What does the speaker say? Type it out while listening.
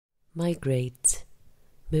Migrate,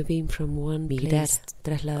 moving from one place,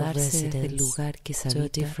 trasladarse desde el lugar que se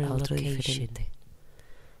habita a otro diferente.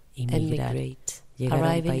 Immigrate, llegar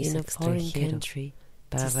a un país extranjero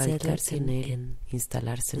para radicarse en él,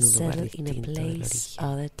 instalarse en un lugar distinto del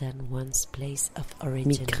origen.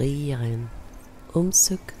 Migrieren,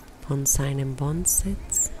 Umzug von seinem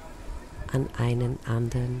Wohnsitz an einen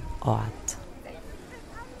anderen Ort.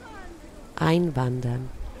 Einwandern,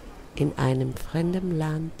 in einem fremden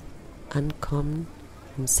Land ankommen,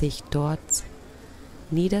 sich dort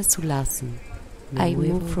niederzulassen. I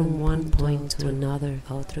move from one point to another,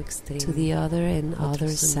 to the other, and other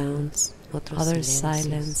sounds, other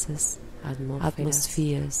silences,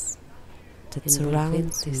 atmospheres that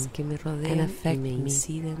surround me and affect me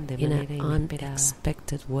in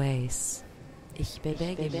unexpected ways. Ich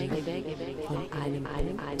bewege mich von einem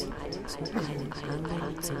Punkt zu einem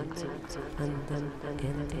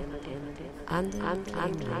anderen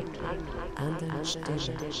anderen Stelle,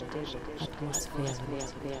 Atmosphären,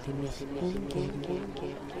 die mich umgeben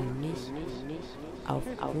und mich auf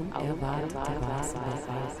unerwartete Weise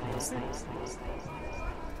beeinflussen.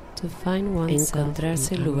 To find oneself,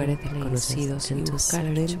 encontrarse en lugares desconocidos y buscar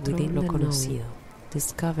dentro lo conocido.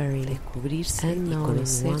 Discovering, descubrirse y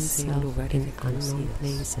conocerse en lugares unknown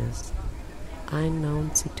places, unknown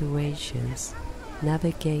situations,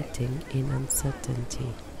 navigating in uncertainty.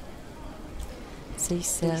 Sich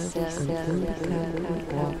selbst an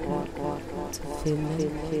unbekannten Orten zu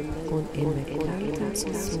finden und in Bekannten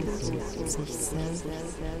zu suchen, sich selbst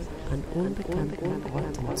an unbekannten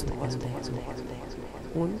Orten zu entdecken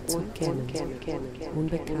und zu kennen,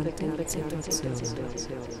 unbekannte Situationen.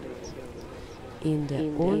 In der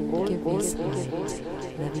Ungewissheit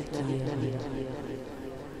navigieren.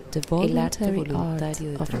 The voluntary art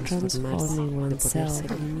of transforming oneself,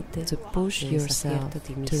 to push yourself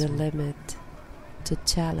to the limit, to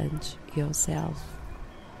challenge yourself.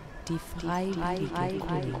 Die freiwillige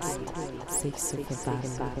Kunst, sich zu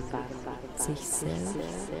verwandeln, sich selbst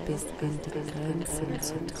bis an die Grenzen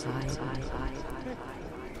zu treiben,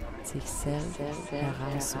 sich selbst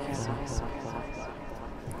herauszufordern.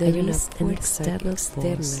 There is an external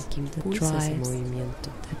force that drives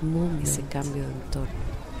that movement, ese cambio de entorno,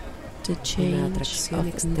 the change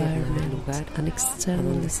of environment, an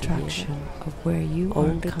external attraction of where you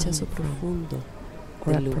are coming from,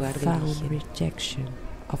 or a profound rejection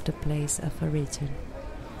of the place of origin.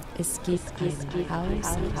 Es gibt eine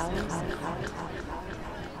Außenkraft,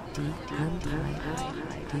 die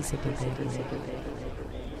antreibt diese Bewegung,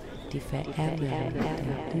 die Veränderung der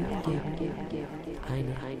Umgebung,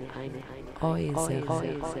 eine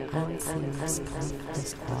äußere Anziehungskraft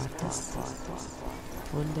des Ortes,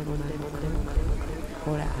 von dem man kommt,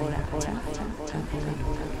 oder eine tiefe Erholung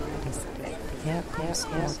des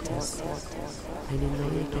Herkunftsortes, eine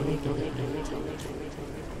neue Gelegenheit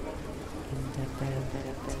in der Welt.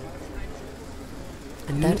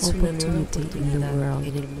 A new opportunity in the world,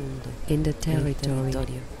 in the territory,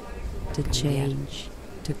 to change,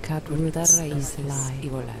 to cut roots of life.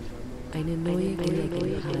 Eine neue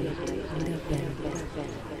Gelegenheit in der Welt,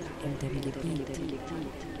 in dem Gebiet,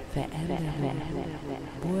 Veränderung,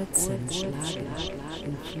 Wurzeln schlagen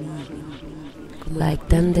und fliegen. Like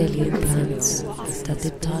Dandelion plants that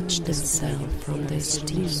detach themselves from their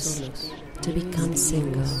stems to become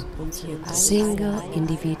single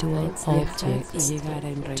individual objects,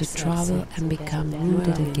 to travel and become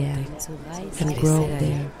rooted again and grow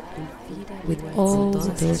there with all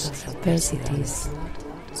those adversities,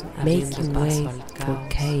 making way for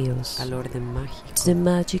chaos, to the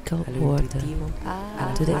magical order,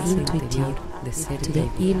 to the intuitive, to the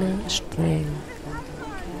inner strength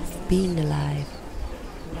of being alive.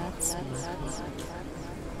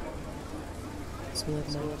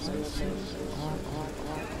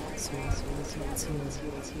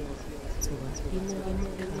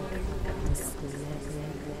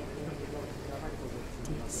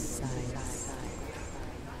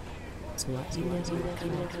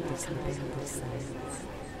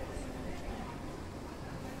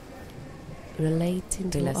 Relating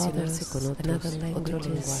to others, another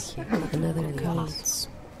languages, another cults.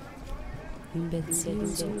 Invention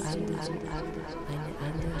zu anderen, eine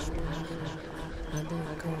andere Sprache,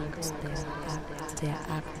 andere Codes, der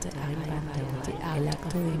Akt der Einwanderung, el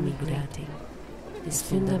acto de migrating, is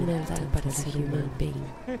fundamental para el ser human being.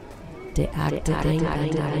 Der Akt der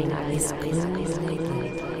Einladung ist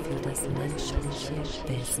grundlegend für das menschliche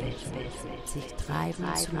Wesen, sich treiben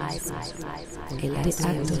zu lassen. The act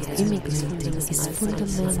of immigrating is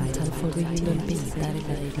fundamental for the human being.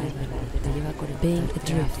 Being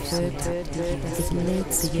adrift, it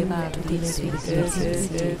leads you to connect with your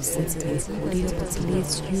intuitive senses. It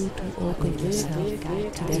leads you to open yourself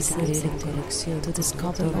to desire, to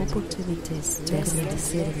discover opportunities, to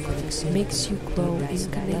connect, makes you grow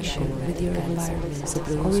in connection with your environment,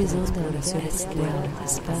 horizontal as well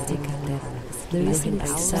as vertical. There is an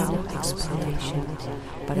external exploration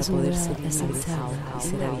as well as internal,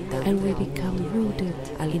 and we become rooted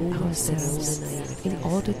in ourselves in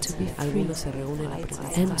order to be free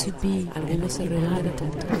and to be an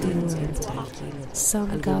inhabitant of the world.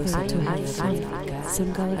 Some gather to have fun,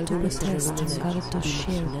 some gather to protest, some gather to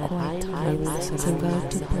share quiet time, some gather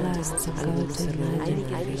to plan, some gather to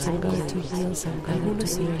imagine, some gather to heal, some gather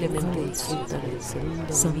to hear the chords.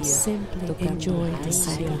 Some simply enjoy the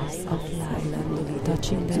silence of life,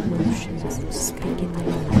 touching their emotions, speaking the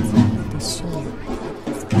language of the soul,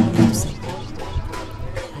 music.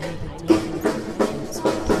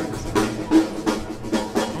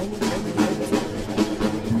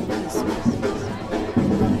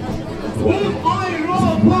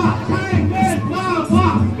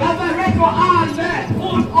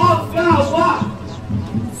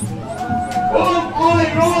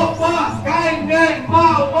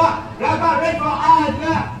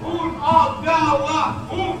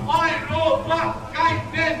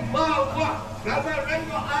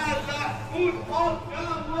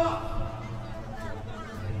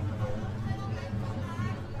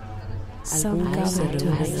 Some gather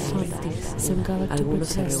to have fun, some gather to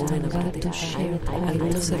protest, some gather to share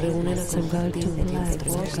quiet, some gather to plan,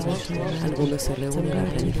 algunos se reúnen a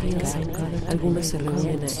planificar, algunos se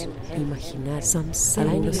reúnen a imaginar,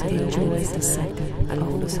 algunos se reúnen a saber,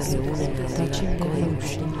 algunos se reúnen a llegar con,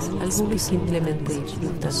 algunos simplemente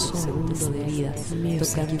disfrutan un segundo de vida,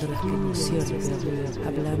 tocando las emociones,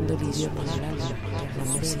 hablando el idioma del alma, la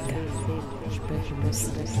música.